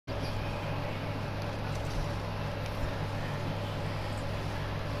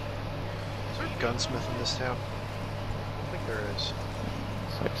gunsmith in this town? I don't think there is.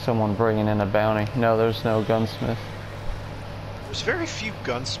 It's like someone bringing in a bounty. No, there's no gunsmith. There's very few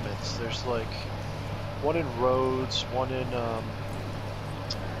gunsmiths. There's like one in Rhodes, one in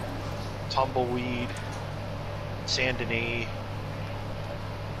Tumbleweed, Saint Denis.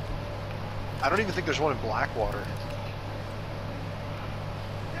 I don't even think there's one in Blackwater.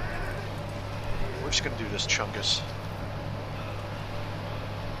 We're just gonna do this, Chungus.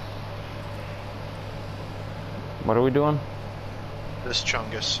 What are we doing? This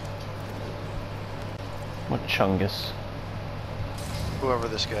Chungus. What Chungus? Whoever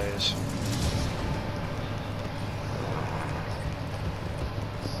this guy is.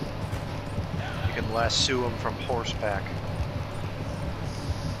 You can lasso him from horseback.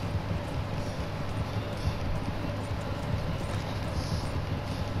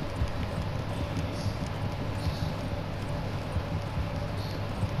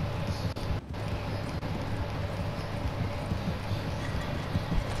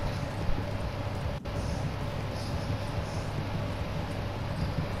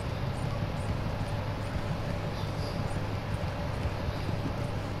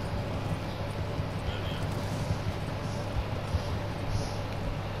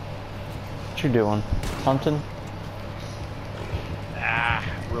 What you doing? Hunting? Ah,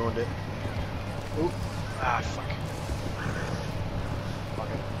 ruined it. Oop. Ah, fuck. Fuck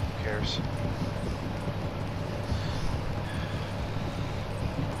it. Who cares?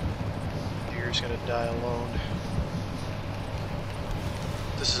 Deer's gonna die alone.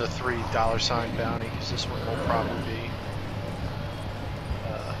 This is a $3 bounty, because this one will probably be.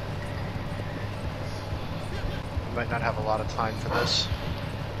 We might not have a lot of time for this.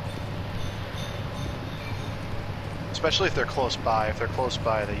 Especially if they're close by. If they're close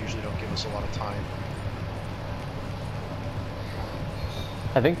by, they usually don't give us a lot of time.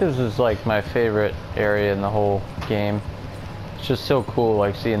 I think this is like my favorite area in the whole game. It's just so cool,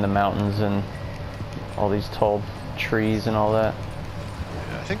 like seeing the mountains and all these tall trees and all that.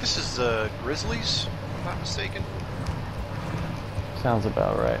 Yeah, I think this is the Grizzlies, if I'm not mistaken. Sounds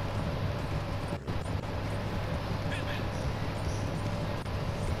about right.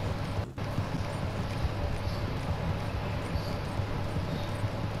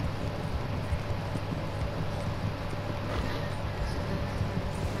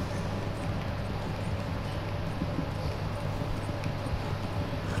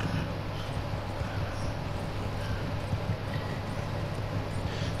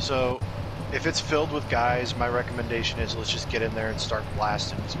 So, if it's filled with guys, my recommendation is let's just get in there and start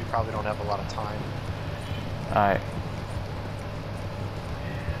blasting, because we probably don't have a lot of time. Alright.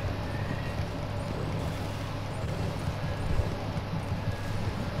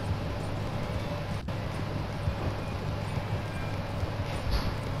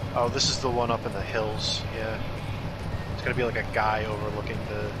 Oh, this is the one up in the hills, yeah. It's gonna be like a guy overlooking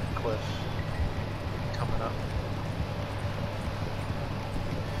the cliff coming up.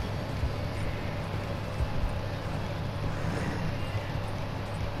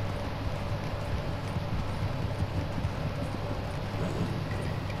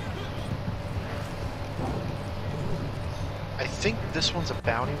 I think this one's a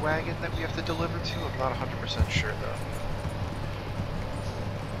bounty wagon that we have to deliver to. I'm not 100% sure though.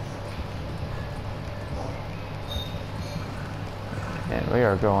 Man, we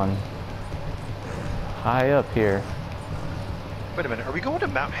are going high up here. Wait a minute, are we going to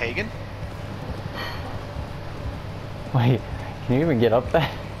Mount Hagen? Wait, can you even get up there?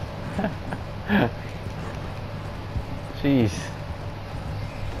 Jeez.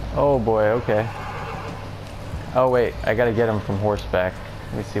 Oh boy, okay. Oh wait, I gotta get him from horseback.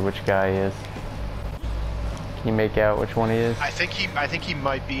 Let me see which guy he is. Can you make out which one he is? I think he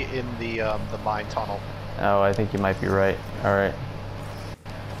might be in the mine tunnel. Oh, I think you might be right. All right.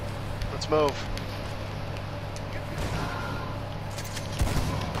 Let's move.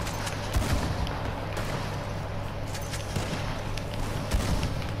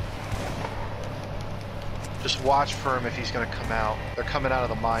 Just watch for him if he's going to come out. They're coming out of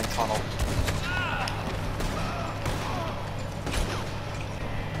the mine tunnel.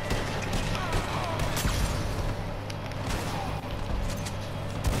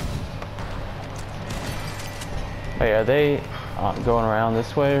 Hey, are they going around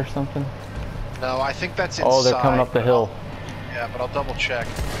this way or something? No, I think that's inside. Oh, they're coming up the hill. Yeah, but I'll double check.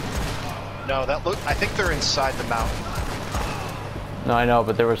 No, I think they're inside the mountain. No, I know,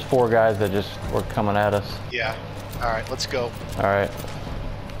 but there was 4 guys that just were coming at us. Yeah. All right, let's go. All right.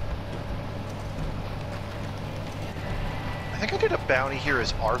 I think I did a bounty here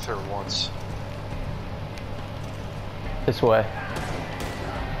as Arthur once. This way.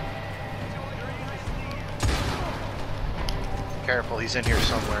 Careful, he's in here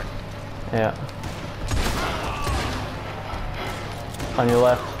somewhere. Yeah. On your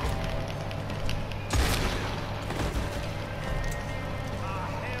left.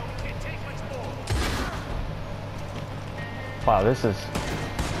 Wow, this is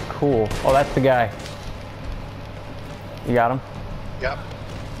cool. Oh, that's the guy. You got him? Yep.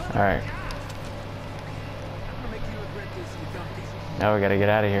 Alright. Now we gotta get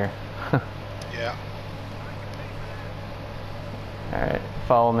out of here. Yeah. Alright,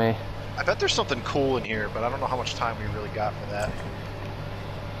 follow me. I bet there's something cool in here, but I don't know how much time we really got for that.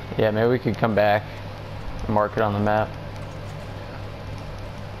 Yeah, maybe we could come back and mark it on the map.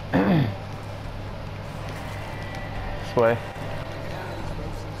 This way.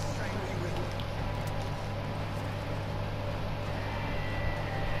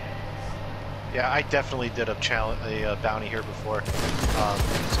 Yeah, I definitely did a challenge, a bounty here before.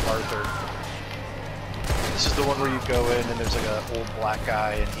 It's Arthur. This is the one where you go in and there's like an old black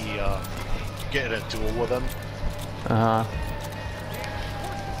guy and he get in a duel with him. Uh-huh.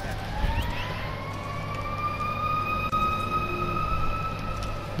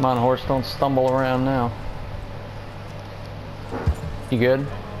 Come on, horse, don't stumble around now. You good?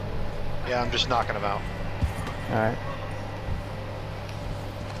 Yeah, I'm just knocking him out. Alright.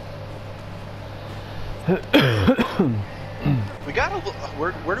 We gotta look,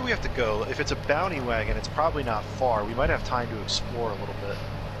 where do we have to go? If it's a bounty wagon, it's probably not far. We might have time to explore a little bit.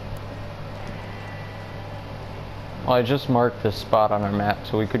 Well, I just marked this spot on our map,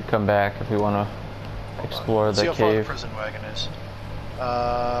 so we could come back if we want to explore See the how far the cave. prison wagon is.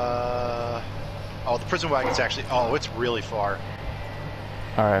 Oh, the prison wagon's actually, oh, it's really far.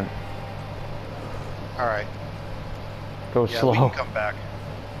 Alright, Alright. go Yeah, slow. we can come back.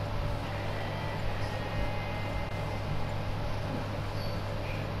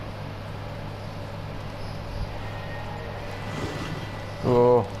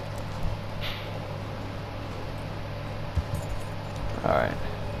 Whoa. Alright.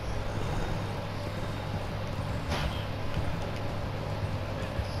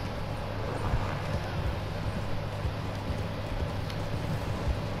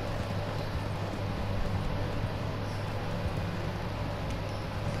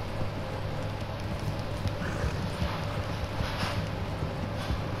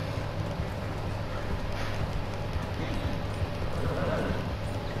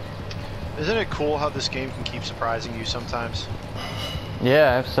 Isn't it cool how this game can keep surprising you sometimes?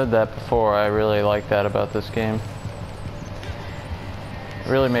 Yeah, I've said that before. I really like that about this game. It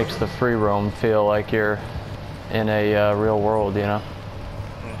really makes the free roam feel like you're in a real world, you know?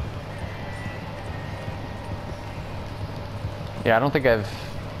 Yeah, I don't think I've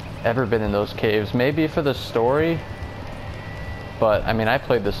ever been in those caves. Maybe for the story, but I mean, I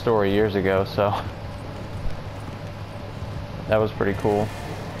played the story years ago, so that was pretty cool.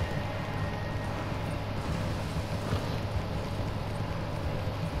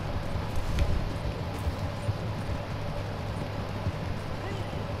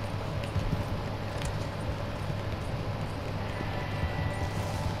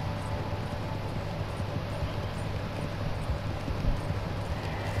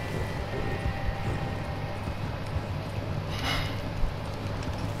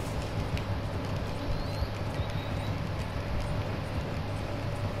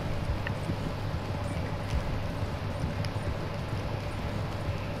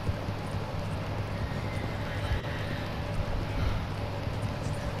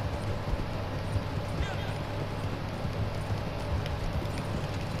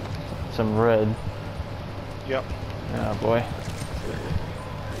 Some red. Yep. Oh boy.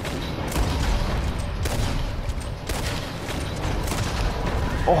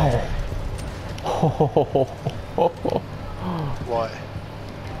 Oh. What?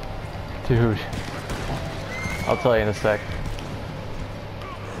 Dude. I'll tell you in a sec.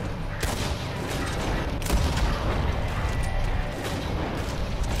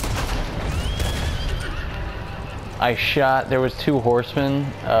 I shot, there was two horsemen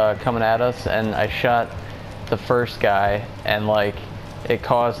coming at us, and I shot the first guy, and like it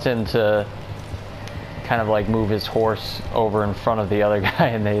caused him to kind of like move his horse over in front of the other guy,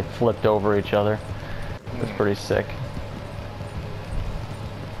 and they flipped over each other. It was pretty sick.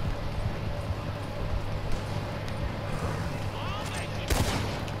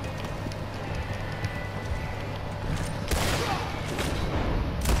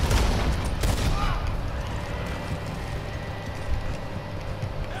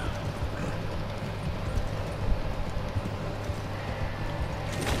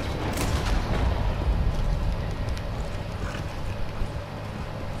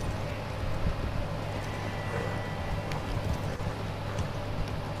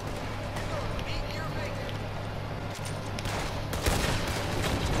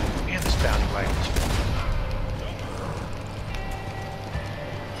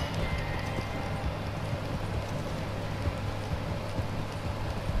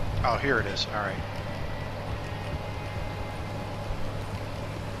 Oh, here it is. All right.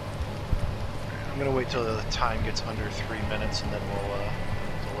 I'm gonna wait till the time gets under 3 minutes, and then we'll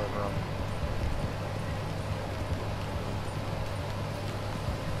deliver them.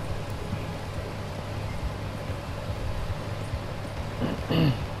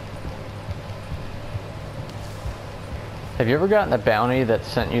 Have you ever gotten a bounty that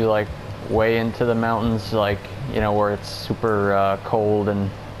sent you like way into the mountains, like, you know, where it's super cold and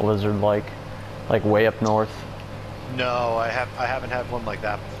blizzard-like way up north? No, I haven't had one like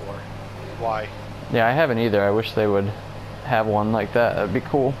that before. Why? Yeah, I haven't either. I wish they would have one like that. That'd be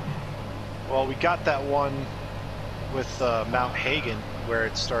cool. Well, we got that one with Mount Hagen, where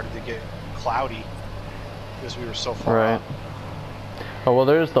it started to get cloudy because we were so far Right. up. Oh, well,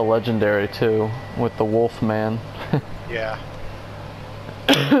 there's the legendary too, with the Wolfman. Yeah.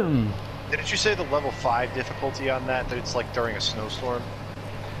 Didn't you say the level 5 difficulty on that it's like during a snowstorm?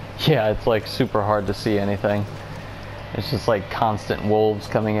 Yeah, it's like super hard to see anything. It's just like constant wolves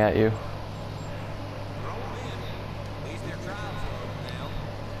coming at you.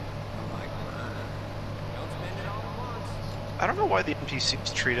 I don't know why the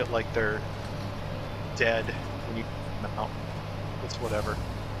NPCs treat it like they're dead when you knock them out. It's whatever.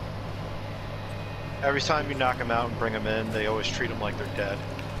 Every time you knock them out and bring them in, they always treat them like they're dead.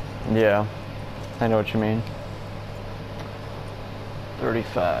 Yeah, I know what you mean.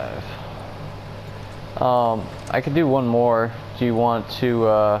 35. I could do one more. Do you want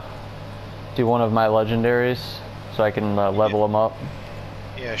to do one of my legendaries so I can level them up?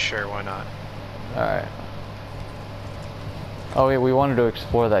 Yeah, sure, why not? Alright. Oh yeah, we wanted to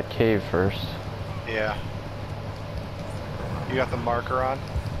explore that cave first. Yeah. You got the marker on?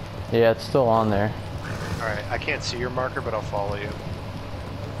 Yeah, it's still on there. Alright, I can't see your marker, but I'll follow you.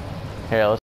 Here, let's